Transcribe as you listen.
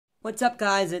What's up,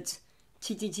 guys? It's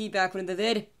TTT back with another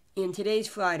vid, and today's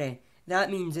Friday. That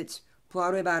means it's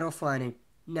Broadway Battle Friday.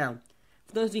 Now,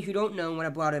 for those of you who don't know what a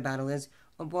Broadway Battle is,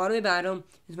 a Broadway Battle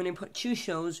is when they put two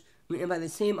shows written by the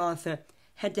same author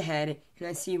head-to-head, and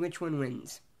I see which one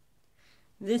wins.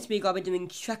 This week I'll be doing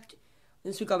Shrek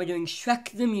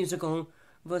the Musical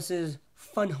versus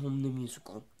Fun Home the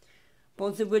Musical,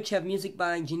 both of which have music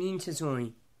by Janine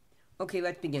Tesori. Okay,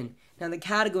 let's begin. Now, the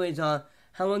categories are: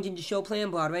 how long did the show play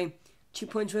on Broadway? 2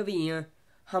 points for every year.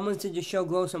 How much did the show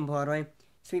gross on Broadway?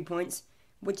 3 points.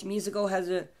 Which musical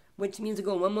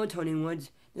won more Tony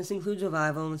Awards? This includes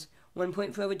revivals. 1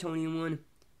 point for every Tony Award.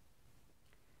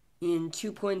 And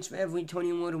 2 points for every Tony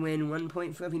Award win. 1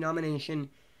 point for every nomination.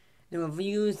 The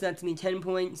reviews, that's me 10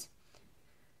 points.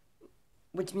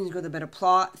 Which musical had the better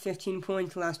plot? 15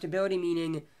 points. Last ability,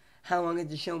 meaning how long did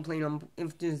the show play on,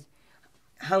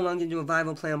 how long did the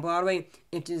revival play on Broadway?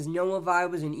 If there's no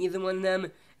revivals in either one of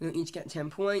them, they'll each get 10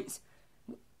 points.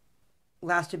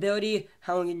 Last ability,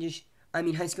 how long did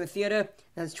High School Theater,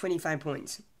 that's 25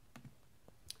 points.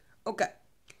 Okay,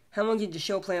 how long did the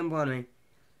show play on Broadway?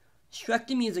 Shrek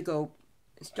the Musical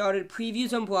started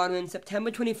previews on Broadway on September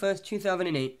 21st,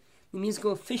 2008. The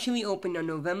musical officially opened on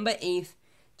November 8th,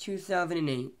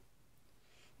 2008.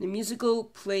 The musical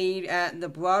played at the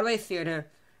Broadway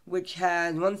Theater, which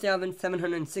has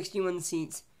 1,761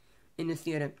 seats in the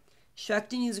theater. Shrek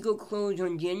the Musical closed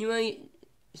on January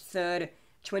 3rd,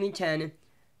 2010.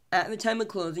 At the time of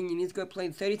closing, the musical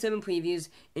played 37 previews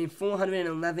and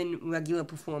 411 regular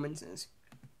performances.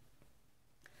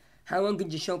 How long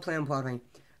did the show play on Broadway?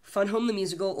 Fun Home the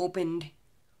Musical opened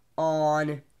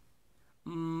in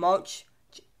March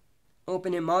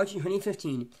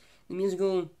 2015. The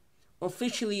musical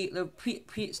officially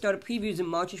started previews in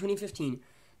March of 2015.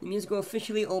 The musical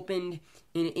officially opened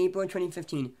in April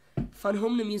 2015. Fun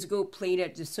Home the Musical played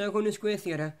at the Circle in the Square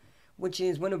Theater, which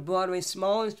is one of Broadway's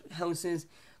smallest houses,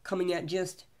 coming in at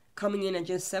just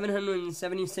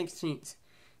 776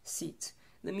 seats.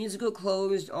 The musical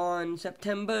closed on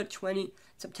September 10th,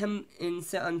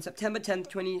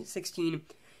 2016.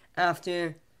 At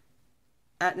the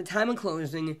time of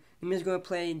closing, the musical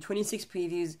played 26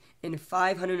 previews and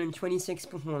 526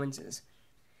 performances.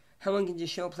 How long did the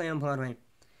show play on Broadway?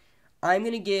 I'm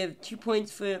gonna give 2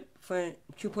 points for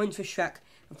Shrek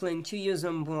for playing 2 years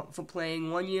for playing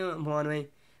 1 year on Broadway,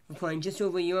 for playing just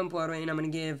over a year on Broadway, and I'm gonna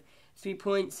give 3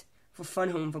 points for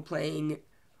Fun Home for playing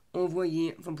over a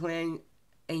year, for playing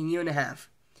a year and a half.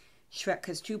 Shrek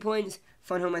has 2 points.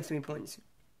 Fun Home has 3 points.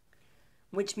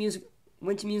 Which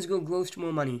musical grossed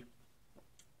more money?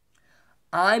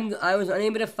 I was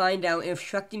unable to find out if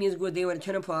Shrek the Musical was able to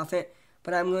turn a profit,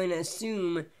 but I'm going to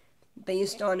assume,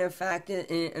 based on the fact that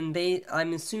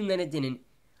I'm assuming that it didn't.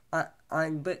 But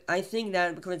I think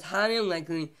that because it's highly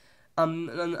unlikely, a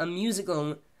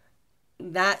musical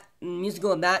of that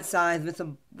size with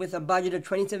a budget of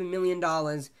 $27 million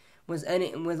was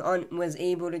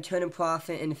able to turn a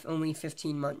profit in only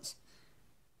 15 months.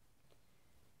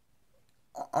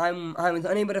 I was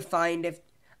unable to find out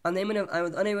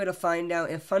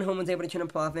if Fun Home was able to turn a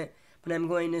profit, but I'm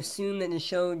going to assume that the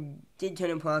show did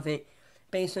turn a profit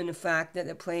based on the fact that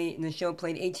the show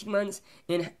played 18 months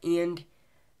and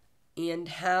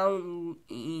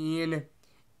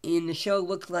the show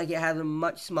looked like it had a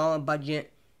much smaller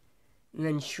budget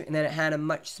than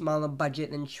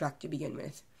Shrek to begin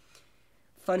with.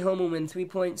 Fun Home will win 3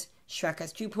 points. Shrek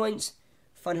has 2 points.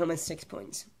 Fun Home has 6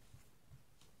 points.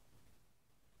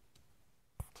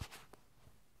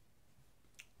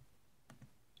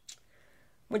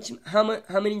 How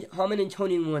many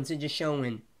Tony Awards did the show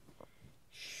win?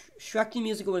 Shrek the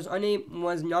Musical was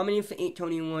nominated for 8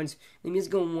 Tony Awards. The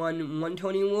musical won 1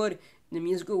 Tony Award. The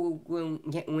musical will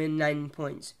win 9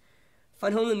 points.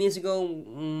 Fun Home the Musical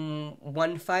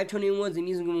won 5 Tony Awards. The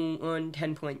musical will earn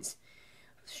 10 points.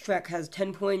 Shrek has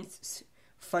 10 points.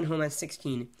 Fun Home has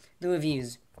 16. The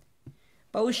reviews.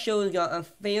 Both shows got a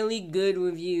fairly good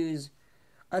reviews,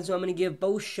 and so I'm going to give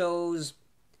both shows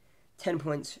 10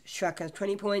 points. Shrek has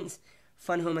 20 points.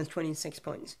 Fun Home has 26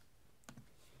 points.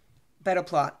 Better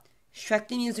plot. Shrek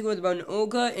the Musical is about an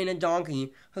ogre and a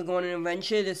donkey who go on an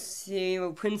adventure to save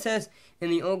a princess, and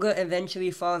the ogre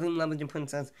eventually falls in love with the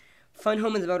princess. Fun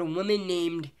Home is about a woman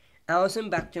named Alison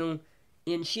Bechdel,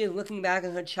 and she is looking back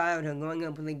at her childhood, growing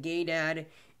up with a gay dad,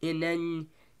 and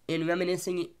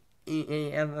reminiscing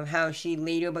of how she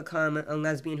later became a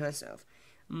lesbian herself.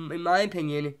 In my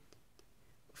opinion,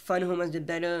 Fun Home has has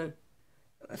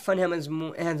a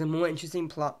more interesting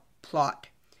plot.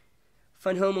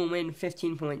 Fun Home will win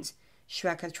 15 points.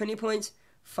 Shrek has 20 points.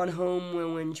 Fun Home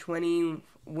will win 20.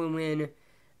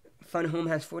 Fun Home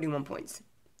has 41 points.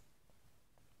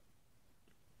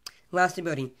 Last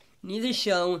ability. Neither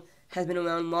show has been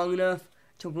around long enough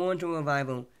to warrant a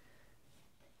revival.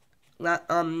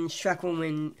 Shrek will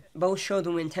win. Both shows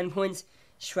will win 10 points.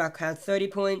 Shrek has 30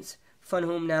 points. Fun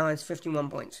Home now has 51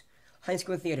 points. High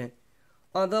School Theater.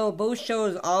 Although both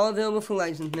shows are available for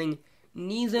licensing,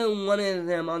 neither one of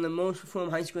them on the most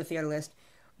performed high school theater list.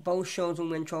 Both shows will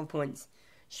win 12 points.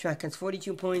 Shrek has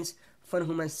 42 points. Fun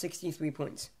Home has 63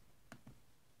 points.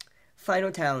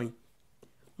 Final tally.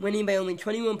 Winning by only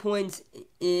 21 points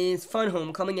is Fun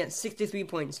Home, coming at 63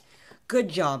 points. Good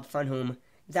job, Fun Home.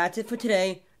 That's it for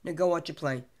today. Now go watch it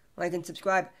play. Like and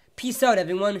subscribe. Peace out,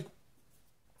 everyone.